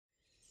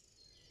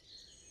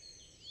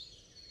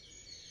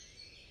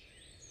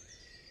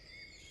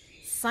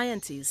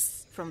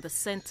Scientists from the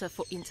Center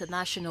for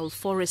International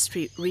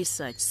Forestry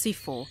Research,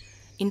 CIFOR,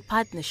 in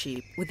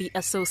partnership with the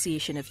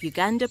Association of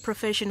Uganda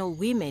Professional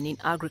Women in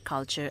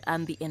Agriculture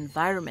and the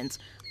Environment,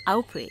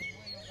 AUPE,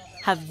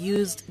 have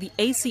used the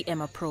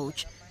ACM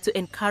approach to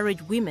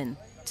encourage women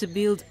to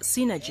build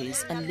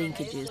synergies and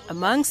linkages.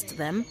 Amongst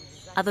them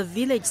are the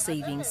village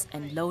savings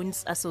and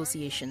loans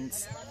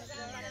associations.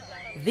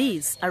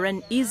 These are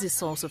an easy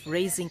source of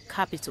raising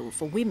capital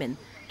for women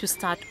to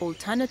start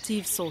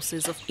alternative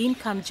sources of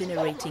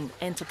income-generating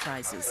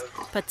enterprises,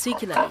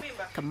 particularly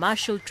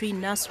commercial tree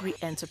nursery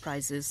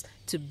enterprises,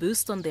 to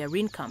boost on their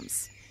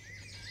incomes.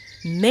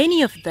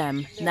 Many of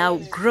them now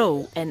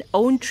grow and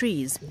own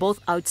trees both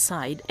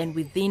outside and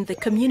within the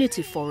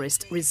community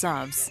forest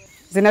reserves.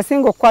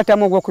 Zinasinga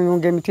okukwatamu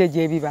ogw'okuyunga emiti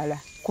egy'ebibala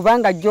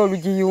kubanga jjo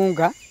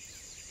olugiyunga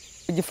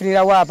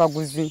ogifunirawo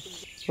abaguzi.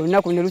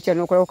 Olunaku ne lukya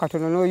n'okolako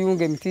katono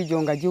n'oyunga emiti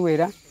gyo nga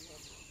giwera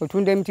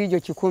otunda emiti gyo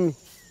 100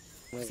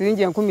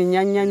 siringi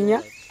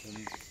 10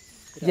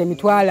 gye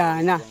mitwalo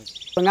 4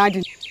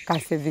 nandi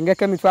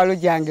kasevingeko emitwalo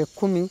gyange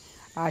 10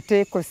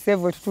 ate ko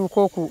save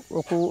tutuuka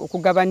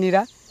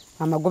okugabanira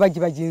amagoba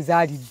giba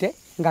ginzaalidde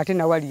ng'ate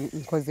nawali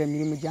nkoze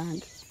emirimu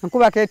gyange.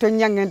 Nkuba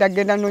keetonnya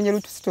ngenda noonye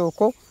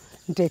lutusitooko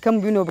nteeke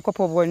mu bino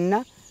obukopo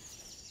bwonna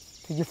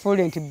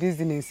tugifuule nti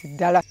business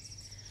ddala.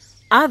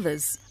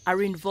 Others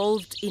are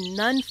involved in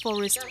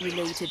non-forest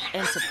related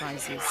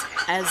enterprises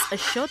as a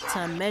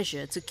short-term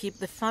measure to keep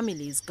the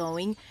families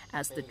going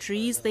as the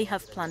trees they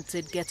have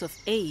planted get of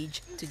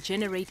age to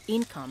generate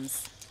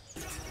incomes.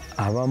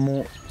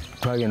 Abamu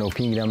twagenda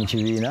okuyingira mu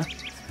kibiina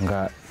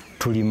nga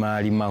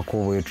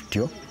tulimaalimako bwe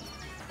tutyo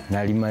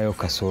nalimayo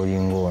kasooli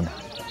ngoona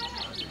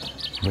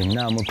bwe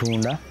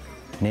naamutunda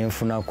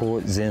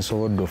nenfunako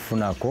zensobodde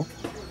ofunako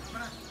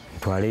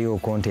ntwaleyo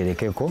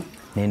okonterekeko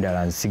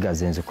n'endala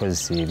nsigaze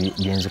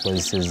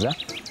nzikozeseza.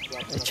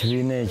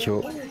 Ekibiina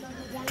ekyo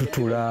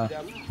tutula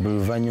buli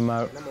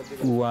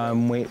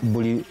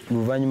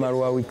luvannyuma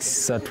lwa wiiki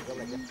 3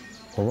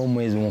 oba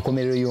omwezi mu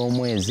nkomerero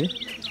y'omwezi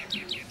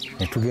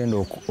ne tugenda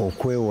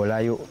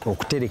okwewolayo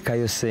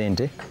okuterekayo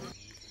ssente.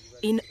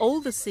 In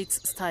all the 6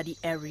 study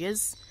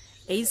areas,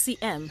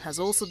 ACM has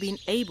also been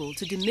able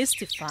to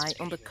demystify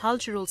on the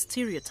cultural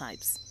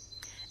stereotypes.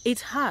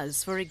 It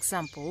has, for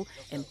example,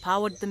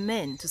 empowered the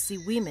men to see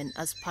women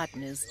as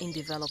partners in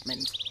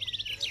development.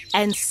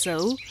 And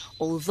so,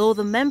 although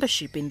the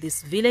membership in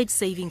these village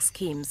saving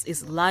schemes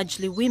is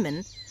largely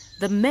women,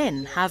 the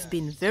men have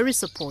been very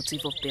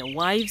supportive of their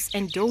wives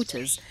and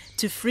daughters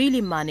to freely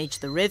manage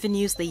the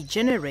revenues they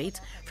generate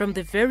from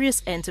the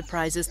various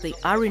enterprises they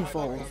are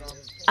involved.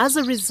 As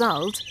a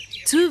result,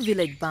 2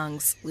 village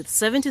banks with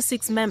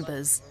 76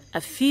 members, a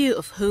few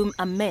of whom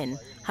are men,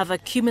 have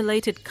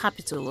accumulated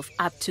capital of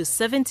up to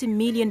 70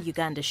 million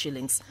Uganda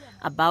shillings,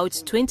 about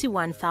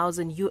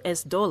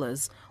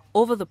 $21,000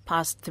 over the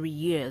past 3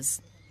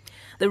 years.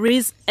 There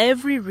is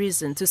every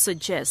reason to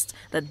suggest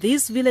that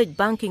these village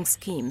banking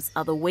schemes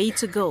are the way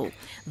to go.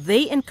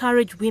 They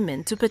encourage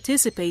women to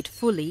participate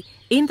fully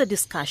in the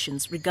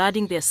discussions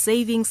regarding their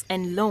savings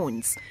and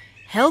loans,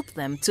 help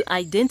them to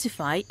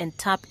identify and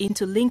tap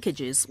into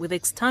linkages with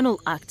external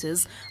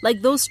actors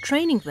like those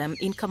training them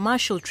in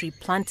commercial tree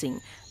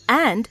planting,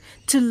 and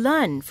to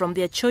learn from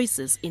their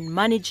choices in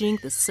managing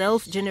the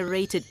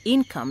self-generated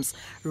incomes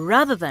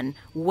rather than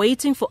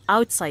waiting for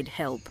outside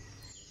help.